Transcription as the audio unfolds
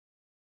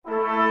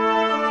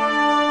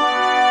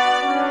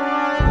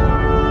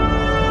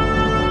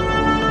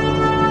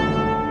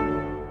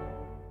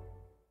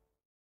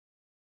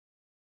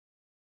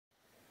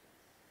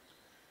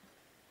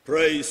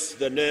Praise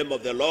the name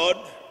of the Lord.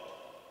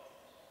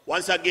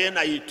 Once again,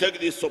 I take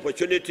this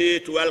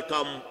opportunity to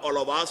welcome all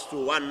of us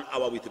to 1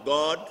 hour with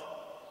God.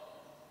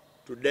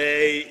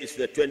 Today is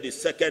the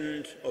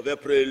 22nd of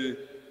April,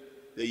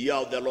 the year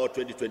of the Lord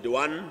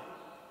 2021.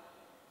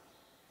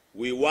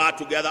 We were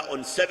together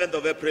on 7th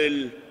of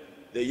April,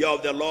 the year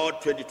of the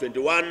Lord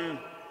 2021,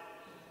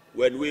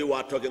 when we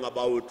were talking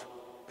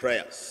about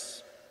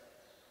prayers.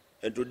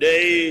 And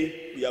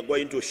today we are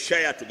going to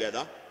share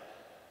together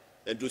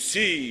and to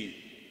see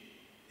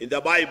in the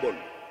Bible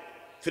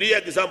 3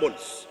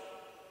 examples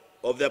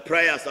of the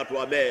prayers that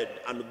were made,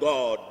 and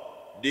God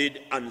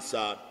did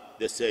answer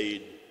the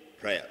said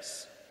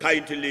prayers.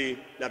 Kindly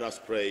let us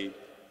pray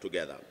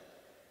together.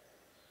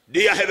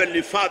 Dear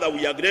Heavenly Father,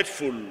 we are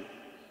grateful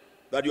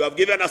that you have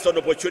given us an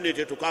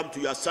opportunity to come to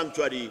your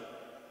sanctuary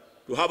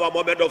to have a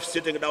moment of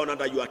sitting down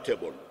under your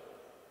table.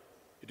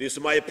 It is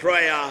my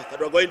prayer that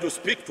you are going to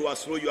speak to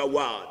us through your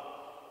word,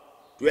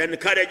 to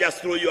encourage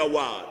us through your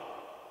word,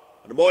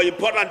 and more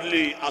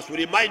importantly, as we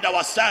remind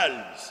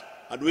ourselves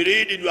and we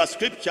read in your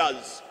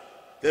scriptures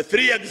the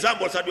 3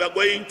 examples that we are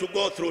going to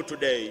go through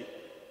today,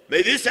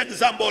 may these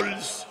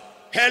examples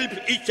help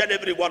each and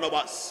every one of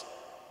us,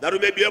 that we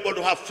may be able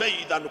to have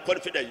faith and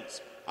confidence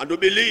and to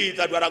believe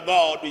that we are a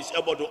God who is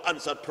able to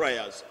answer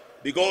prayers,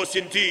 because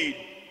indeed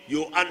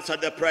you answer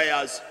the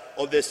prayers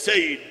of the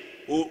saint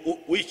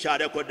which are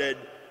recorded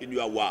in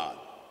your word.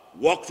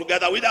 Walk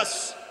together with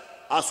us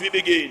as we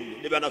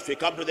begin, even as we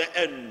come to the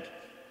end.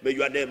 May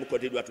your name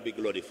continue to be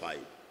glorified.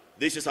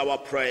 This is our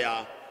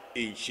prayer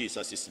in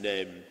Jesus'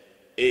 name.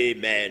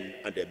 Amen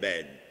and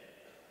amen.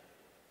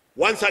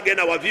 Once again,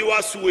 our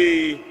viewers,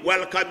 we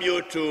welcome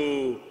you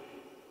to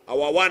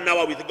our 1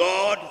 hour with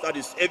God. That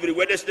is every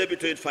Wednesday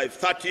between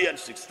 5:30 and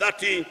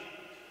 6:30.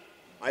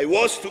 I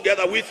was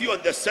together with you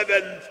on the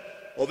 7th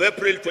of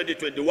April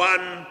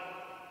 2021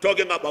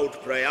 talking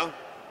about prayer.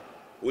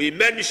 We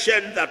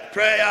mentioned that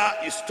prayer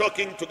is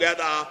talking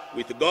together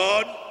with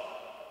God.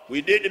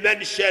 We did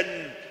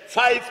mention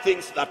 5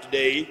 things that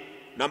day.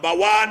 Number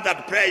 1,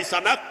 that prayer is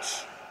an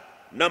act.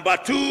 Number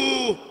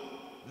 2,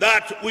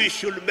 that we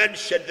should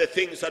mention the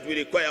things that we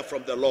require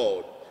from the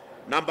Lord.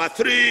 Number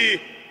 3,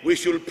 we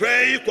should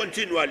pray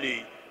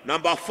continually.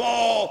 Number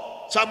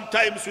 4,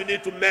 sometimes we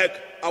need to make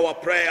our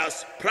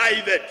prayers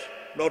private,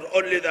 not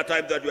only the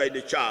time that we are in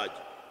the church.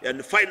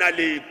 And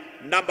finally,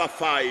 number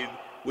 5,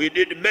 we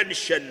did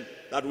mention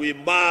that we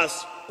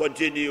must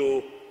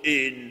continue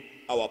in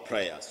our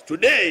prayers.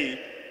 Today,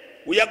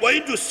 we are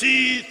going to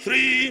see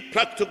 3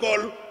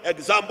 practical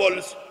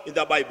examples in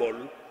the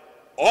Bible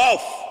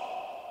of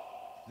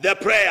the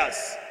prayers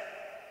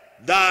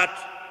that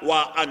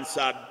were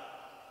answered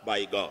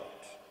by God.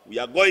 We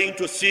are going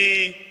to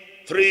see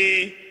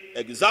 3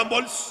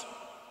 examples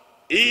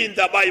in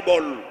the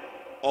Bible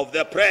of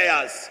the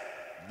prayers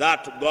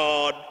that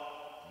God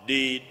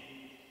did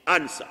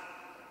answer.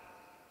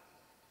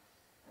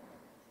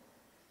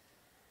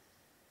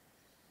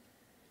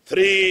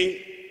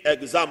 Three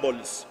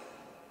examples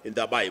in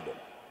the Bible.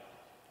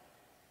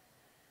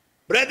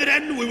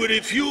 Brethren, we will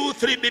review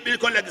 3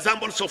 biblical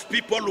examples of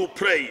people who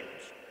prayed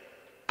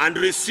and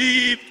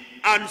received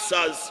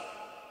answers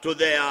to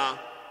their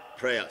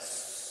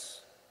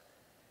prayers,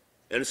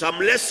 and some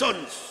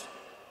lessons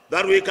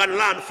that we can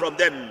learn from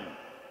them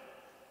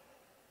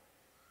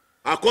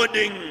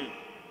according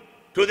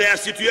to their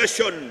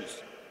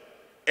situations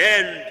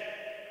and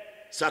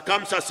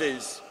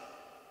circumstances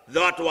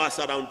that were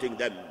surrounding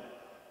them.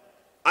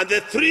 And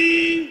the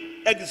 3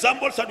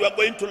 examples that we are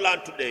going to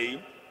learn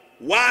today: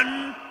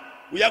 1,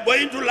 we are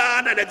going to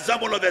learn an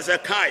example of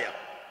Hezekiah.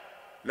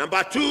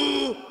 Number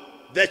 2,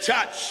 the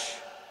church.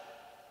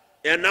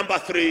 And number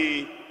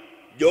 3,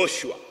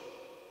 Joshua.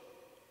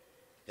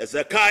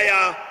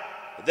 Hezekiah,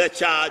 the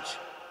church,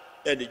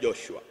 and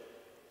Joshua.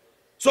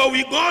 So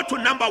we go to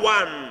number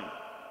 1,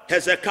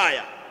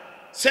 Hezekiah.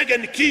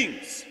 2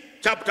 Kings,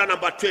 chapter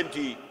number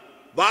 20,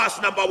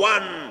 verse number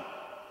 1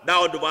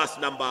 down to verse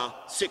number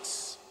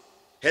 6.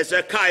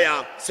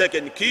 Hezekiah,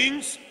 2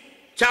 Kings,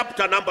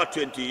 chapter number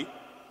 20,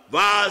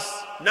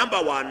 verse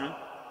number 1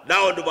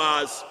 down to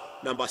verse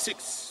number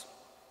 6.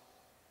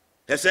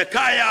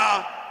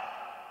 Hezekiah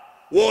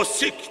was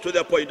sick to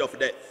the point of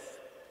death,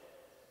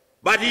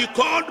 but he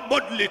called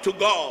boldly to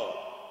God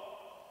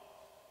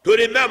to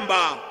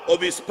remember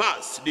of his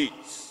past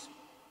deeds.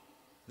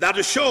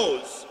 That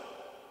shows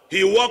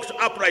he walked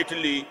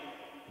uprightly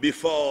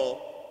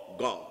before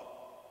God.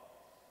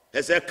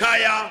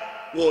 Hezekiah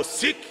was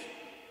sick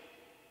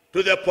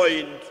to the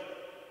point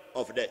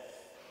of death,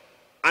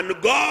 and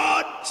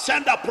God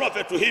sent a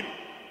prophet to him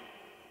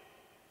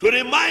to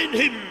remind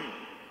him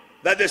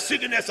that the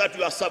sickness that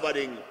you are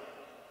suffering,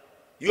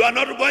 you are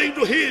not going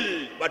to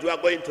heal, but you are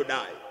going to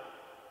die.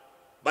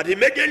 But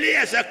immediately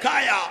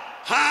Hezekiah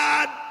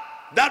heard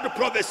that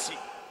prophecy,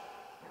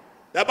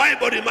 the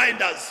Bible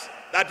reminds us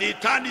that he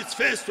turned his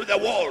face to the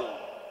wall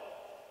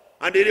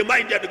and he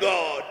reminded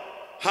God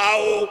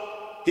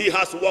how he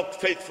has walked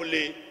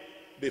faithfully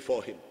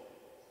before him.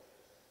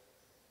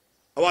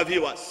 Our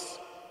viewers,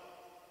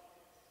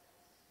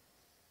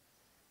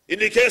 In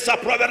the case a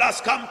prophet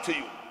has come to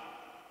you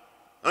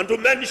and to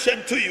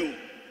mention to you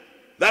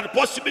that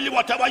possibly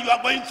whatever you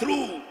are going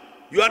through,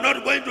 you are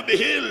not going to be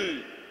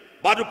healed,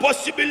 but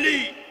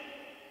possibly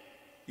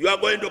you are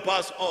going to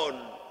pass on.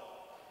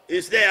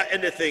 Is there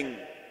anything,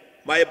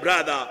 my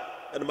brother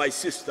and my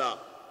sister,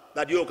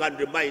 that you can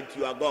remind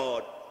your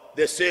God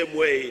the same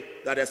way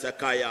that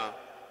Hezekiah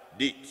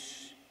did?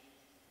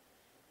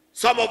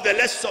 Some of the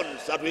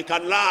lessons that we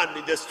can learn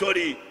in the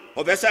story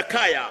of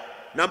Hezekiah.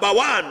 Number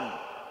one,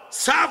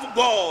 serve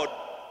God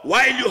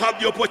while you have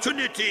the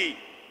opportunity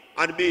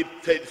and be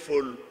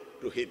faithful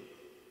to him.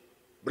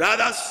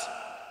 Brothers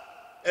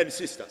and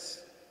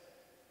sisters,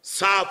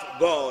 serve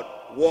God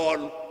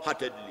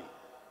wholeheartedly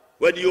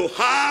when you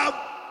have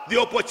the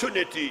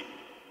opportunity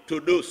to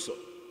do so.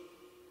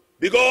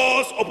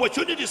 Because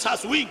opportunities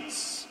has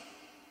wings,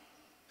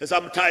 and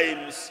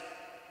sometimes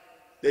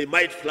they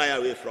might fly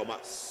away from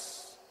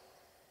us.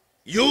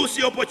 Use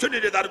the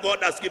opportunity that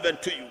God has given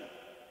to you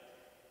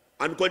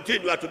and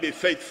continue to be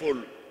faithful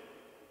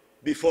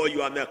before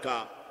your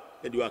Maker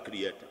and your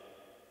Creator.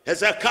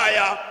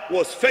 Hezekiah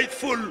was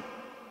faithful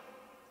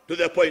to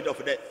the point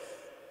of death,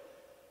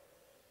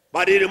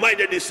 but he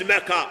reminded his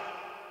Maker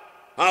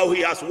how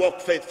he has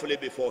walked faithfully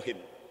before him.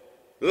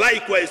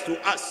 Likewise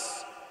to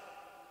us,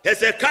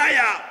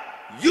 Hezekiah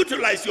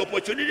utilized the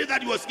opportunity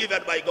that he was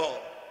given by God.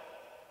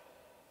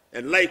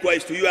 And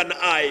likewise to you and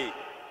I,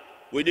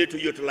 we need to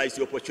utilize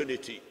the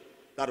opportunity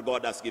that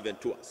God has given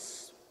to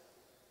us.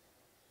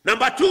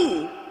 Number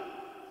two,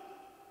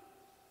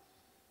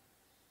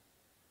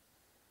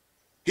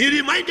 he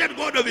reminded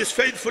God of his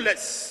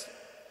faithfulness,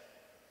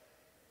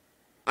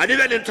 and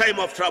even in time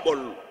of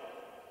trouble,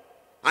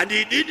 and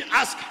he did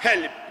ask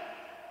help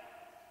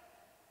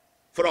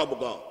from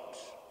God.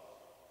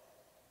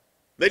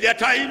 Many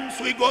times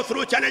we go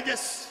through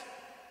challenges,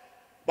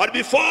 but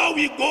before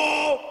we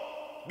go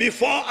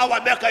before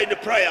our Maker in the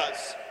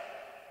prayers,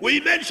 we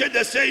mention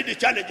the same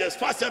challenges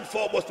first and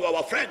foremost to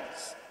our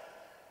friends,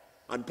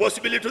 and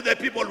possibly to the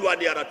people who are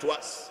nearer to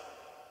us,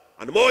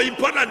 and more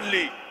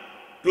importantly,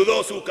 to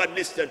those who can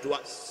listen to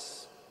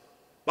us.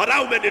 But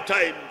how many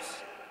times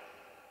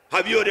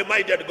have you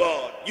reminded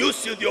God,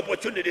 using the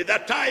opportunity,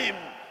 that time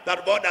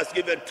that God has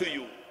given to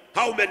you?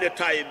 How many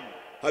times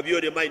have you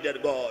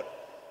reminded God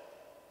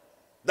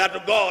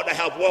that, God, I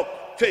have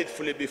walked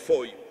faithfully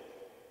before you,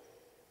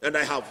 and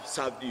I have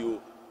served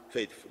you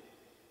faithfully?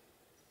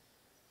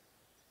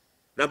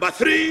 Number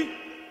three,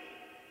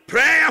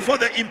 prayer for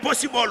the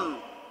impossible,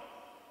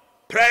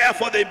 prayer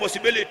for the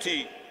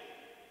impossibility,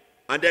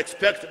 and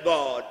expect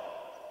God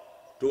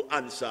to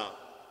answer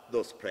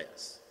those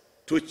prayers,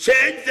 to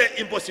change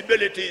the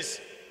impossibilities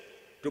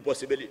to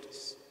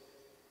possibilities.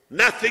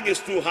 Nothing is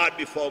too hard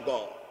before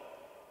God.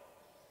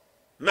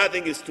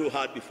 Nothing is too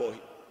hard before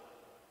him.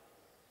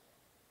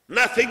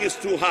 Nothing is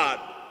too hard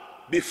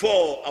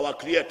before our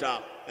Creator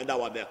and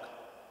our Maker.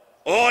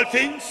 All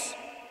things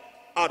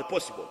are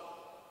possible.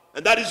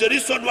 And that is the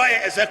reason why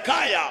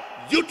Hezekiah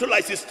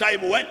utilized his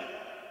time well.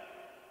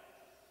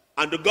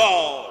 And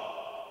God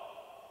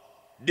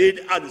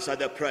did answer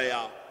the prayer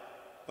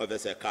of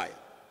Hezekiah.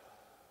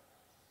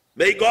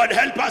 May God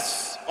help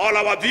us, all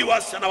our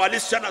viewers and our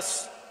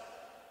listeners,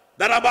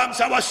 that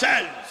amongst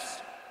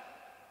ourselves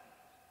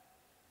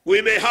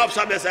we may have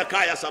some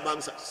Hezekiahs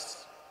amongst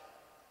us.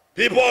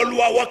 People who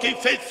are working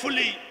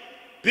faithfully,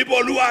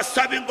 people who are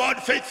serving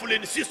God faithfully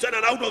in season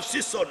and out of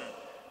season,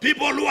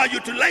 people who are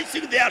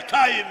utilizing their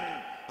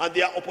time and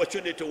their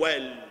opportunity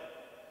well,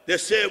 the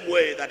same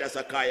way that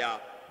Hezekiah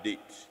did.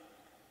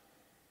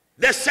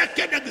 The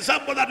second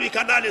example that we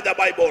can learn in the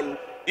Bible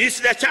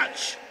is the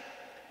church.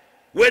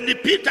 When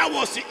Peter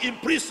was in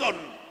prison,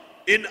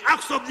 in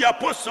Acts of the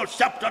Apostles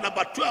chapter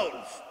number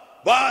 12,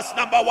 verse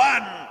number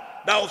 1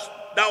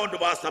 down to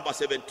verse number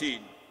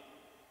 17.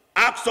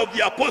 Acts of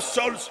the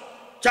Apostles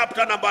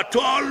chapter number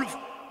 12,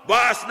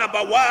 verse number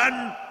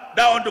 1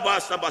 down to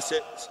verse number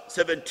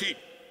 17.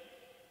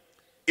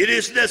 It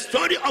is the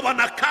story of an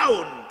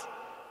account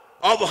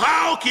of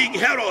how King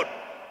Herod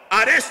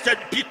arrested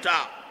Peter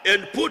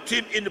and put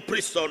him in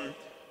prison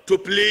to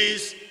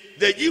please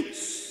the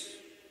Jews.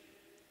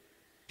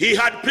 He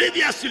had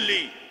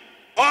previously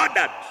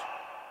ordered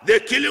the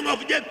killing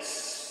of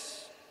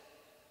James,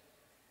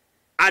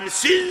 and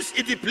since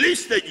it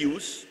pleased the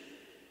Jews,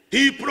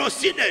 he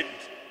proceeded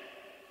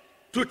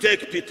to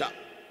take Peter.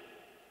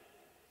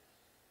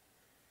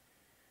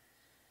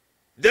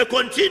 They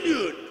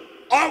continued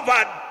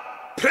offered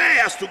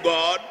prayers to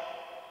God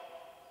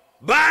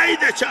by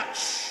the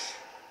church,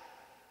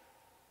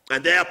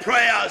 and their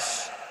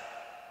prayers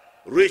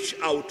reached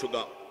out to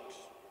God.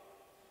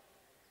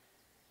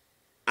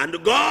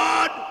 And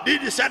God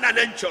did send an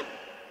angel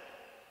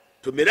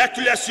to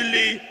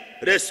miraculously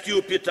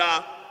rescue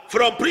Peter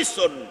from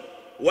prison,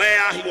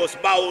 where he was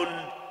bound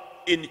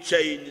in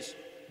chains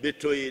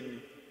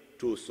between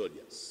two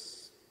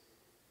soldiers.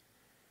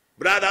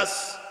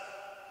 Brothers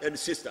and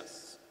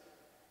sisters,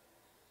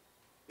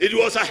 it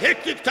was a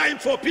hectic time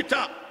for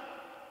Peter,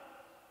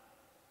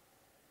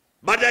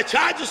 but the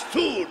church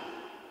stood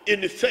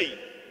in faith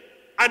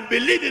and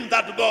believing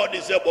that God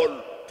is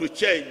able to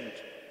change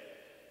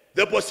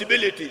the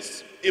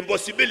possibilities,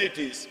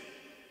 impossibilities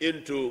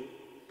into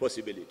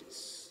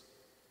possibilities.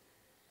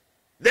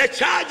 The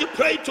church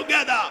prayed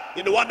together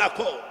in one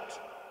accord,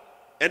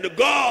 and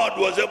God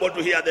was able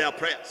to hear their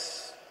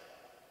prayers.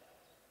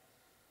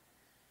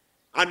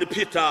 And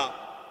Peter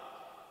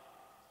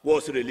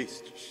was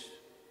released.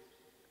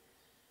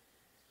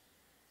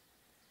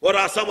 What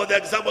are some of the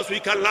examples we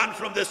can learn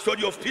from the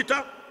story of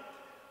Peter?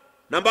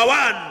 Number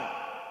one,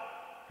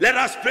 let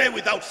us pray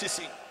without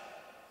ceasing.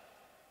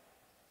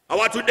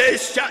 Our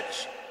today's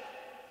church,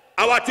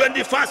 our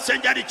 21st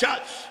century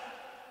church,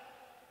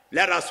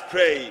 let us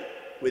pray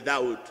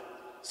without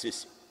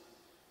ceasing.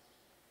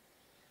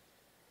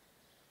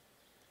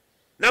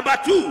 Number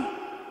two,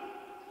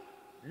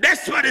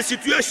 desperate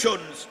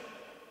situations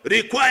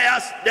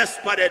requires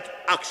desperate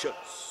actions.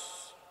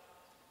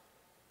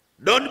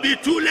 Don't be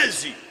too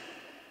lazy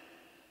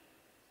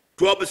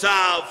to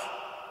observe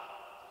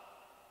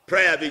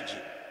prayer vigil.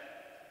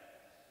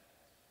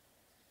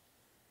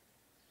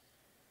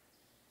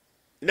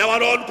 In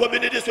our own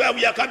communities where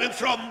we are coming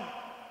from,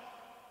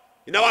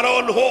 in our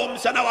own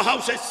homes and our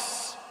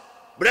houses,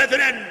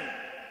 brethren,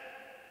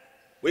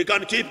 we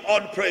can keep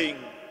on praying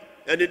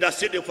and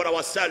interceding for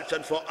ourselves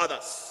and for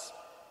others.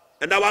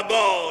 And our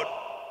God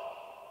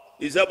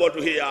is able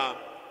to hear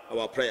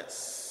our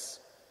prayers.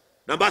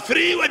 Number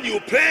three, when you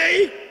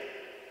pray,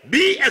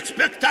 be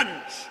expectant.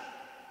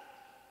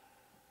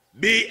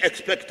 Be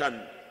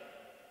expectant.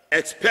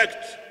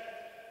 Expect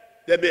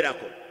the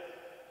miracle.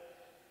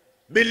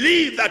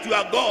 Believe that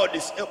your God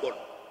is able.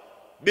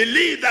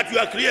 Believe that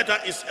your Creator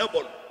is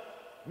able.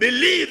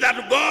 Believe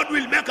that God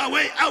will make a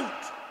way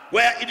out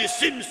where it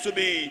seems to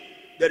be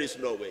there is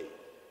no way.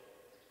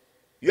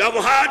 You have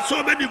heard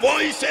so many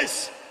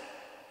voices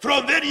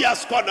from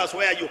various corners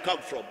where you come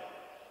from,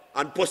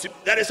 and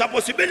there is a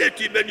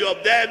possibility many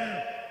of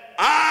them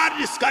are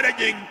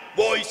discouraging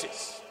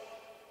voices.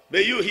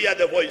 May you hear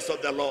the voice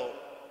of the Lord,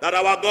 that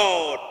our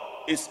God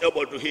is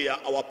able to hear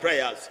our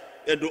prayers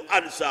and to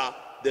answer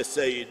the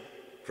said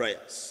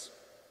prayers.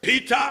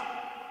 Peter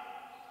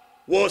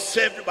was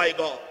saved by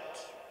God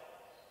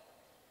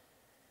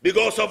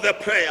because of the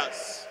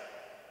prayers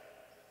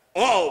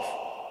of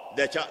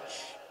the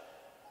church.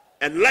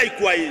 And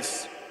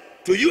likewise,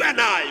 to you and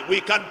I, we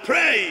can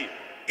pray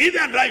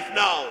even right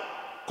now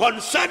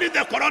concerning the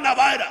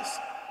coronavirus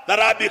that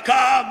have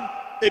become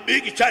a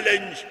big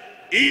challenge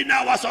in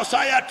our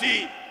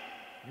society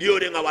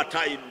during our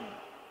time.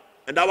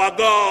 And our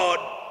God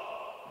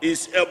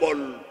is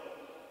able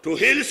to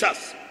heal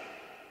us,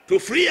 to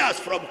free us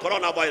from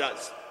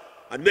coronavirus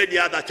and many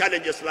other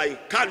challenges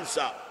like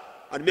cancer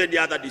and many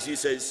other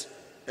diseases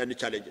and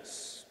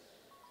challenges.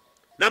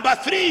 Number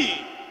three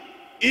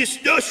is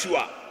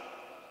Joshua.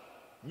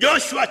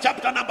 Joshua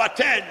chapter number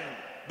 10,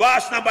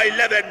 verse number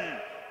 11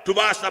 to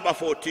verse number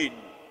 14.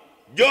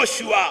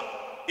 Joshua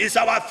is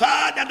our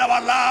third and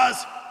our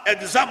last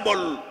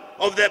example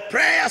of the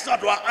prayers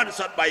that were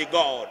answered by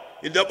God.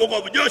 In the book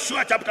of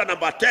Joshua chapter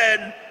number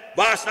 10,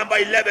 verse number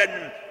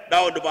 11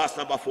 down to verse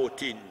number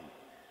 14.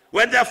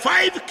 When the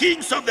 5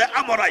 kings of the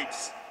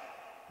Amorites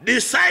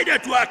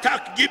decided to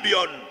attack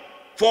Gibeon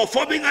for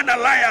forming an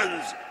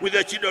alliance with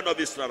the children of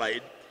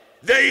Israel,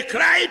 they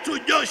cried to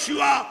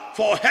Joshua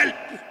for help.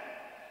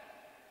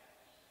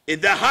 In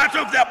the heart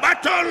of the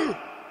battle,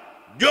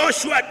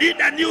 Joshua did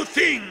a new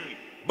thing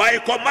by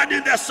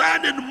commanding the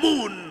sun and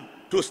moon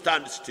to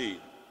stand still.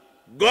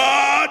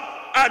 God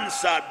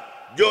answered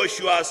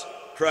Joshua's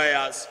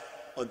prayers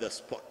on the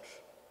spot.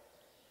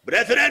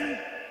 Brethren,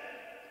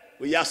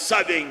 we are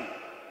serving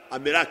a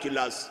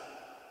miraculous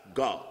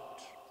God.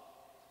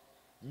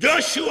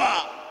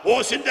 Joshua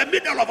was in the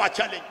middle of a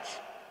challenge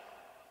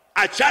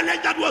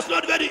that was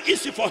not very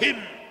easy for him.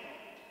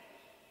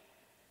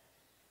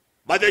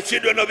 But the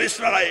children of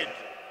Israel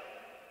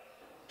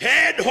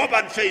had hope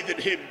and faith in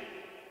him.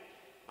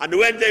 And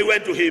when they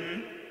went to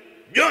him,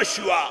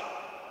 Joshua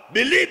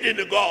believed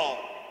in God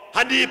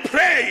and he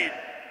prayed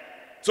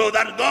so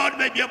that God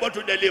may be able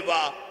to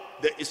deliver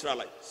the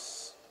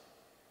Israelites.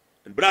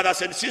 And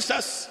brothers and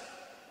sisters,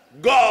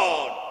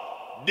 God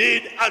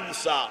did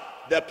answer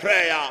the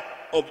prayer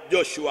of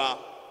Joshua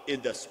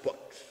in the spot.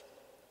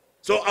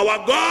 So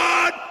our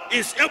God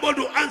is able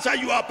to answer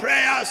your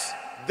prayers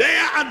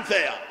there and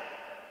there.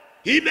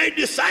 He may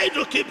decide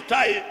to keep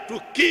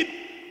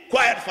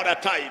quiet for a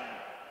time.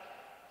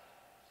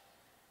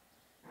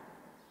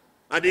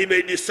 And he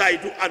may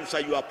decide to answer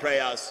your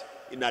prayers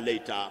in a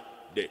later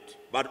date.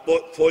 But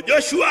for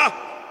Joshua,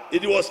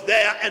 it was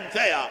there and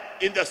there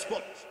in the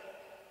spot.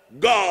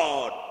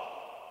 God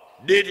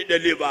did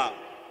deliver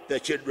the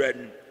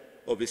children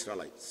of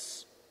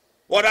Israelites.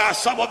 What are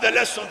some of the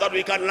lessons that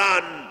we can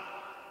learn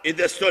in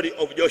the story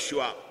of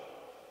Joshua?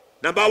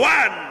 Number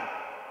one,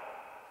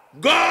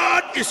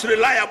 God is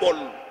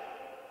reliable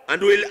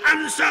and will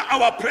answer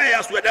our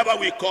prayers whenever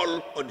we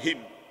call on him.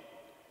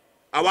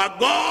 Our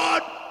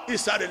God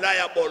is a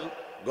reliable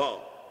God.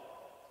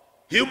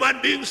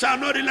 Human beings are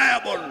not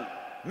reliable.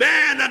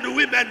 Men and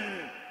women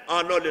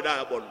are not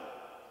reliable.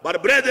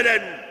 But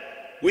brethren,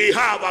 we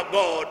have a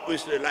God who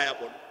is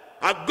reliable,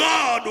 a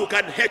God who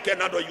can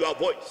hearken unto your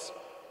voice.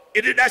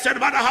 It doesn't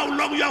matter how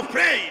long you have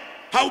prayed,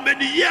 how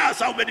many years,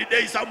 how many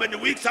days, how many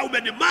weeks, how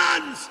many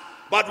months,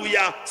 but we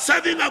are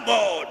serving a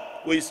God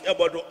who is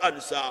able to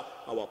answer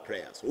our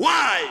prayers.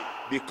 Why?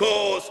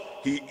 Because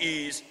he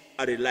is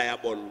a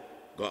reliable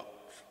God.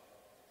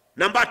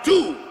 Number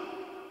two,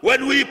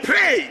 when we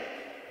pray,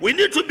 we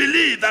need to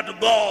believe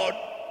that God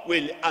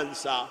will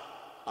answer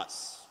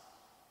us.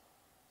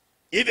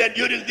 Even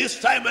during this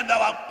time when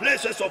our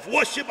places of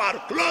worship are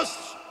closed,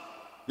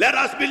 let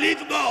us believe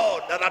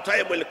God that a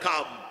time will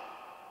come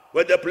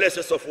when the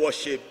places of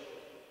worship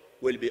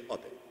will be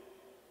open.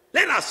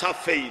 Let us have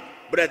faith,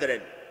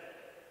 brethren,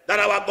 that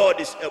our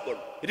God is able.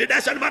 It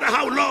doesn't matter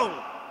how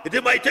long.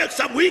 It might take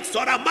some weeks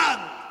or a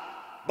month,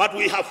 but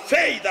we have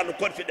faith and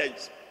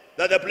confidence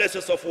that the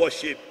places of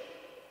worship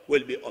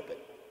will be open.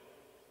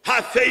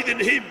 Have faith in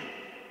him.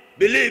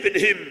 Believe in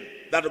him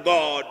that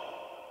God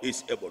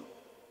is able.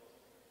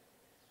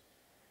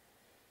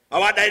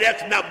 Our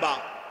direct number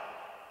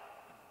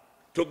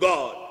to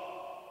God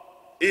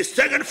is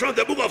taken from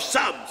the book of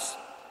Psalms,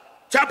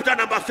 chapter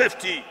number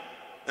 50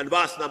 and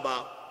verse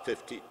number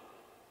 15.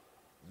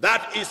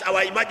 That is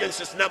our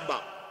emergency number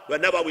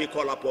whenever we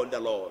call upon the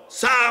Lord.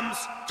 Psalms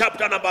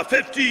chapter number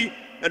 50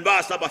 and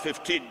verse number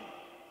 15.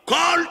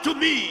 Call to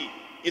me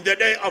in the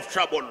day of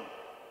trouble.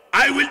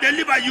 I will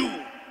deliver you,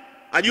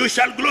 and you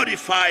shall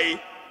glorify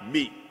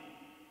me.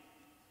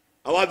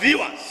 Our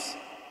viewers,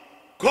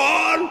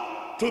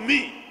 call to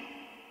me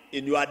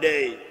in your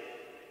day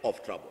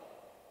of trouble,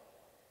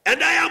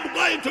 and I am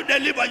going to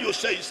deliver you,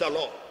 says the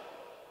Lord.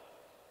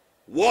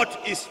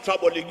 What is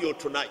troubling you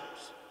tonight?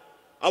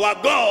 Our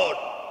God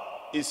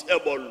is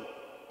able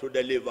to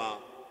deliver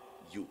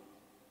you.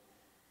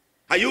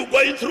 Are you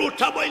going through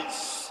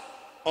turmoils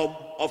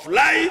of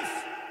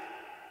life?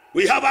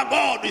 We have a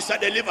God who is a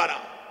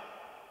deliverer,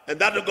 and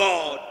that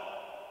God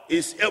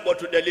is able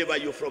to deliver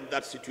you from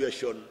that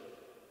situation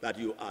that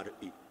you are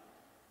in.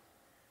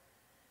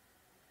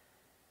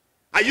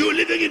 Are you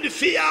living in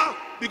fear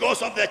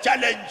because of the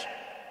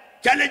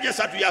challenges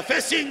that we are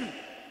facing?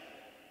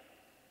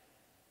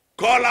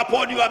 Call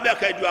upon your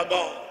Maker and your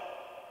God,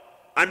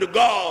 and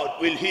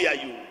God will hear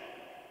you,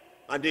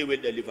 and he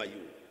will deliver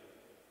you.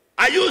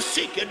 Are you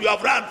sick and you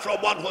have run from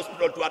one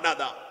hospital to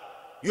another?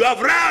 You have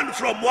run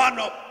from one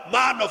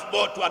man of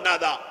God to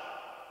another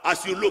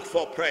as you look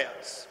for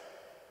prayers.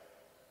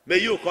 May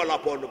you call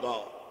upon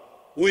God,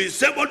 who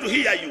is able to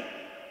hear you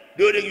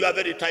during your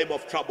very time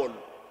of trouble.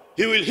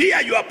 He will hear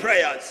your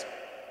prayers,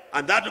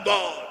 and that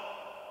God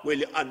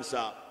will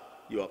answer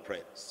your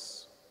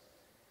prayers.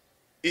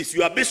 Is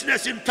your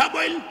business in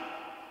turmoil?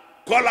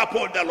 Call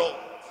upon the Lord.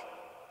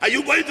 Are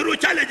you going through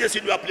challenges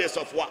in your place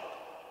of work?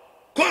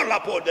 Call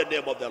upon the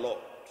name of the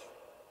Lord,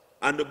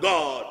 and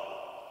God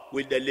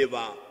will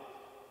deliver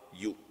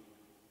you.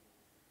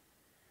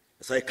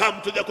 As I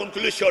come to the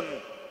conclusion,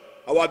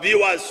 our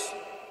viewers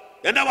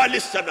and our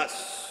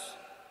listeners,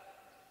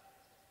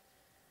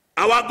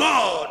 our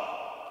God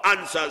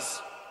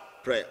answers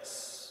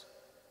prayers.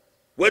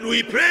 When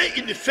we pray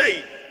in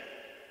faith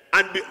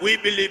and we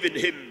believe in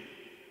him,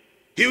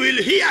 he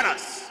will hear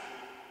us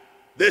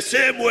the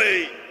same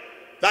way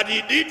that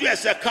he did to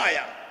A.C.K,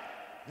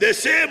 the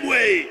same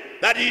way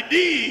that he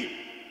did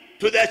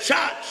to the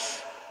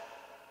church,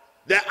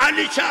 the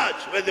early church,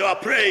 when they were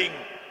praying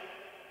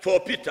for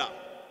Peter,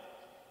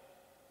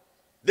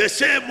 the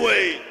same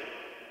way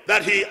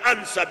that he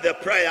answered the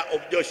prayer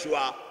of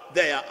Joshua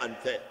there and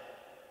there.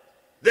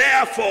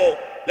 Therefore,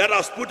 let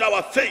us put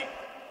our faith,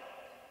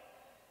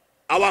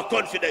 our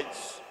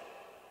confidence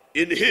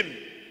in him,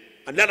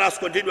 and let us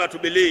continue to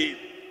believe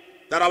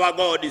that our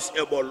God is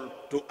able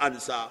to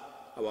answer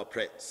our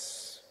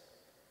prayers.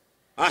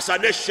 As a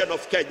nation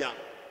of Kenya,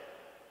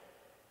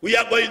 we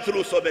are going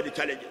through so many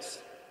challenges,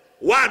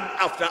 one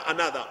after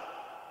another.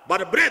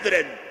 But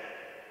brethren,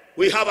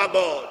 we have a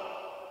God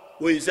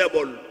who is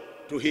able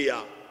to hear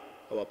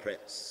our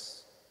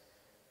prayers.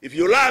 If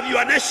you love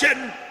your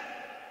nation,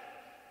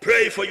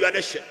 pray for your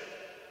nation.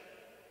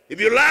 If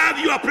you love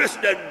your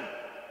president,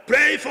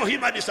 pray for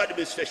him and his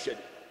administration.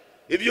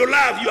 If you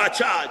love your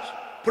church,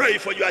 pray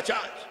for your church.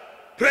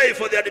 Pray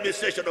for the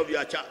administration of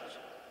your church.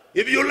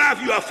 If you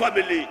love your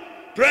family,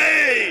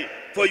 pray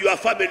for your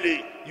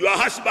family, your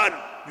husband,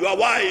 your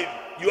wife,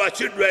 your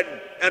children,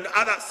 and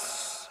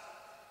others.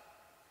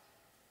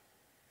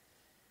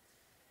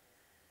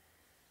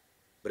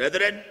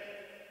 Brethren,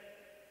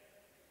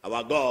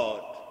 our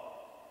God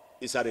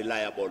is a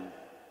reliable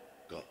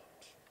God.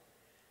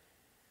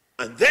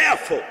 And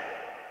therefore,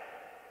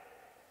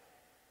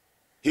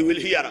 he will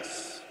hear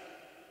us.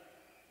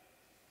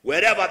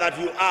 Wherever that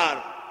you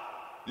are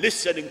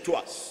listening to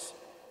us,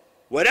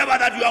 wherever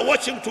that you are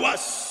watching to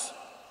us,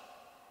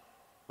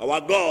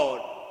 our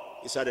God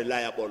is a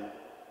reliable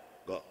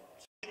God.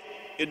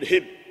 In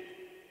him,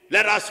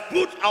 let us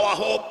put our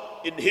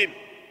hope in him.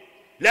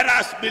 Let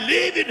us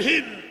believe in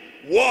him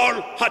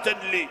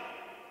wholeheartedly,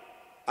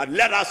 and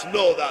let us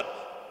know that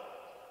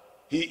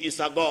he is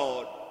a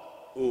God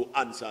who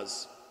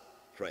answers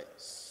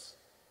prayers.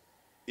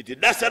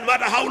 It doesn't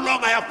matter how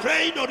long I have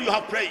prayed or you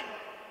have prayed,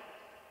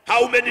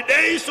 how many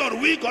days or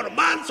weeks or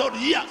months or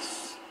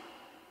years,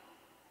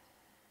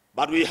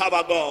 but we have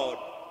a God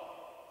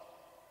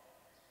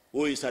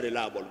who is a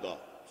reliable God.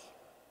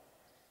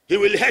 He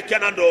will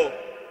hearken unto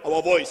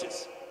our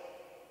voices.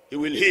 He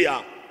will hear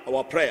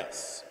our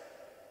prayers,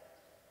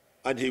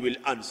 and he will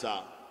answer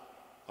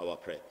our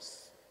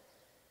prayers.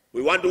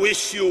 We want to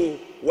wish you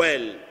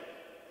well.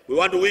 We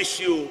want to wish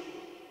you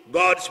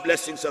God's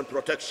blessings and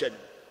protection,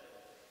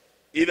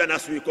 even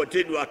as we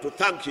continue to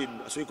thank him,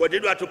 as we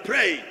continue to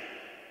pray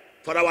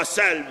for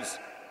ourselves,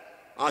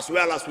 as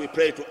well as we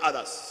pray to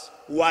others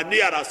who are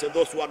near us and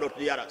those who are not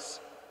near us,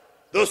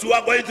 those who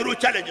are going through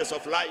challenges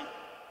of life,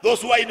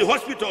 those who are in the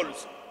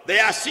hospitals, they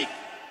are sick,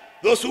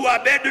 those who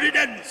are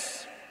bedridden,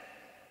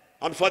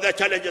 and for the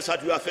challenges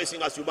that we are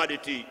facing as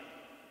humanity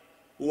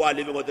who are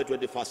living in the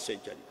 21st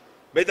century.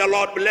 May the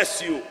Lord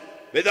bless you.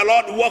 May the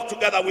Lord walk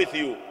together with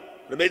you.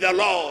 And may the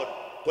Lord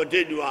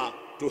continue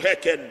to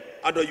hearken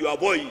unto your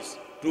voice,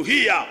 to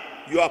hear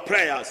your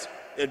prayers,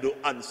 and to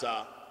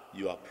answer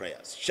your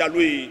prayers. Shall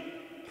we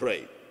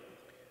pray?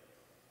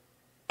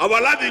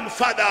 Our loving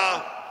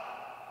Father,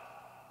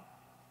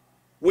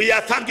 we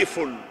are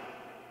thankful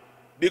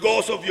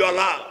because of your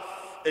love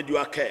and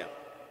your care.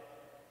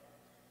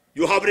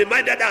 You have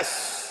reminded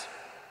us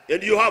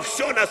and you have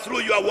shown us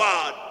through your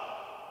word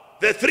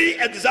the three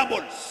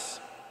examples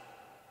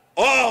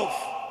of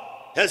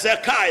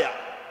Hezekiah,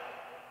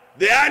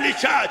 the early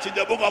church in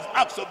the book of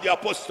Acts of the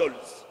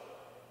Apostles,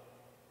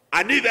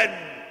 and even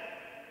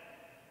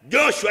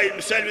Joshua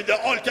himself in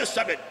the Old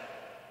Testament,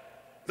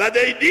 that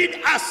they did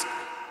ask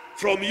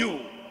from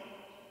you,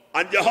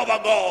 and Jehovah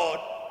God,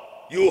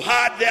 you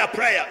heard their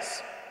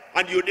prayers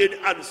and you did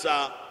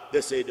answer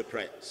the said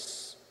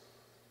prayers.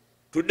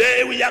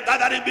 Today we are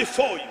gathering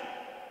before you,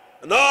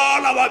 and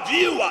all our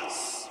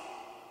viewers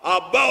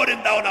are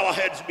bowing down our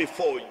heads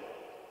before you,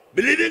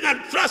 believing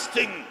and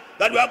trusting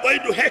that we are going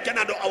to hearken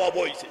unto our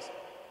voices,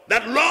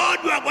 that Lord,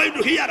 you are going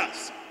to hear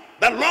us,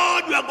 that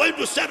Lord, you are going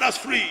to set us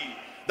free,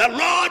 that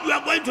Lord, you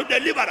are going to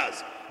deliver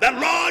us, that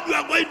Lord, you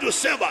are going to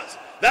save us,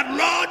 that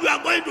Lord, you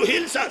are going to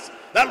heal us,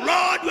 that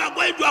Lord, you are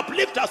going to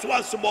uplift us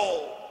once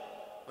more.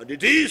 And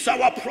it is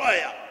our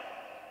prayer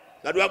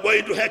that we are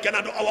going to hearken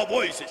unto our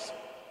voices,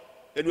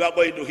 and we are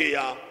going to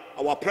hear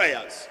our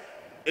prayers,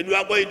 and we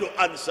are going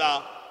to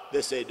answer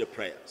the said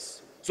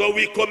prayers. So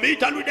we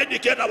commit and we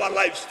dedicate our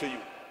lives to you.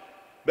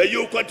 May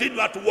you continue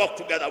to walk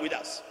together with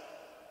us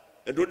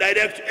and to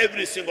direct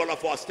every single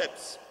of our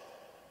steps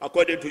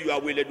according to your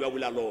will and your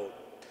will alone.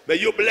 May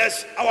you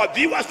bless our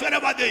viewers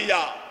wherever they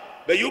are.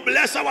 May you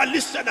bless our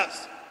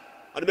listeners,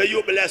 and may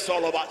you bless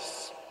all of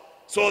us,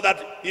 so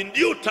that in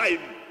due time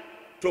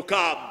to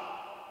come,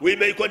 we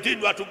may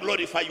continue to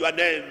glorify your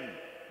name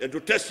and to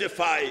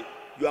testify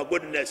your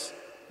goodness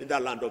in the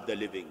land of the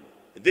living.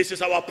 And this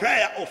is our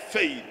prayer of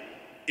faith.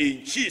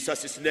 In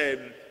Jesus'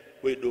 name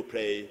we do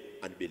pray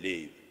and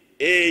believe.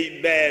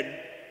 Amen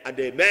and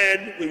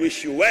amen. We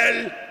wish you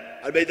well,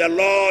 and may the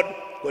Lord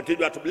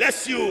continue to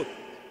bless you.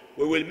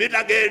 We will meet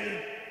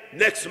again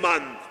next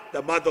month,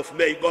 the month of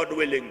May, God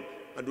willing,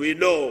 and we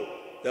know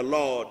the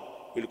Lord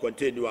will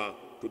continue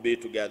to be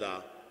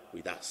together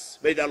with us.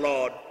 May the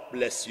Lord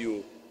bless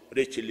you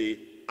richly,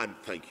 and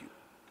thank you.